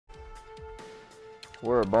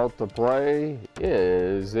We're about to play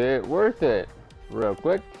Is It Worth It? Real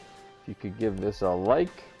quick, if you could give this a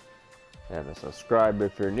like and a subscribe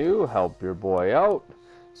if you're new, help your boy out.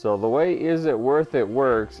 So the way Is It Worth It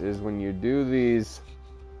works is when you do these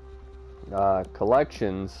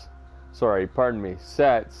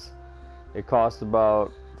sets, it costs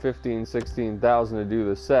about 16,000 to do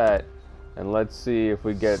the set, and let's see if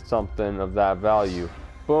we get something of that value.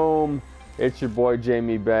 Boom, it's your boy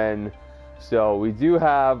Jamie Benn. So we do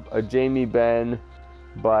have a Jamie Benn,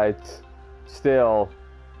 but still,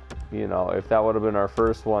 you know, if that would have been our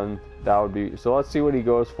first one, that would be. So let's see what he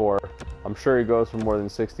goes for. I'm sure he goes for more than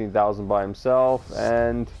 16,000 by himself.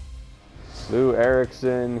 And Lou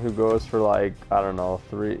Erickson, who goes for like, I don't know,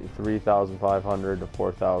 3,500 to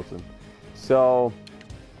 4,000. So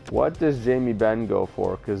what does Jamie Benn go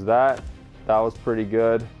for? Because that was pretty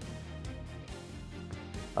good.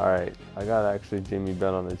 All right, I got actually Jamie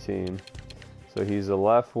Benn on the team. So he's a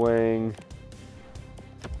left wing.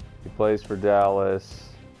 He plays for Dallas.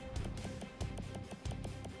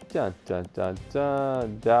 Dun, dun, dun,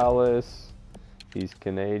 dun. Dallas. He's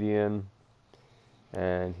Canadian.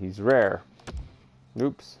 And he's rare.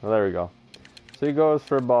 Oops. Well, there we go. So he goes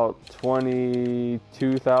for about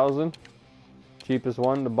 22,000. Cheapest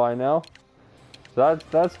one to buy now. So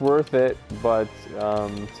that's worth it. But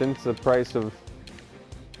since the price of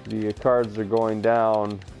the cards are going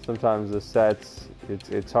down, sometimes the sets,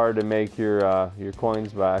 it's hard to make your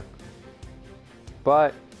coins back.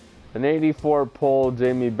 But an 84 pull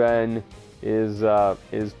Jamie Benn is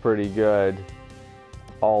pretty good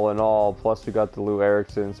all in all. Plus we got the Lou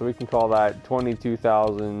Erickson, so we can call that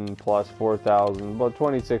 22,000 plus 4,000, about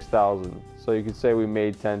 26,000. So you could say we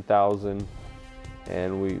made 10,000,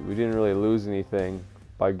 and we didn't really lose anything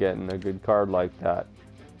by getting a good card like that.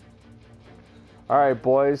 Alright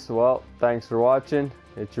boys, well, thanks for watching.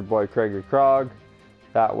 It's your boy Craigie Krog.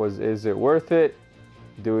 That was Is It Worth It?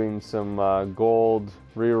 Doing some gold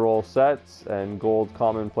reroll sets and gold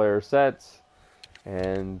common player sets.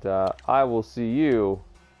 And I will see you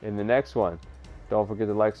in the next one. Don't forget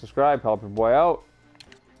to like, subscribe, help your boy out.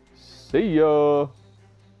 See ya!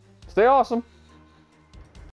 Stay awesome!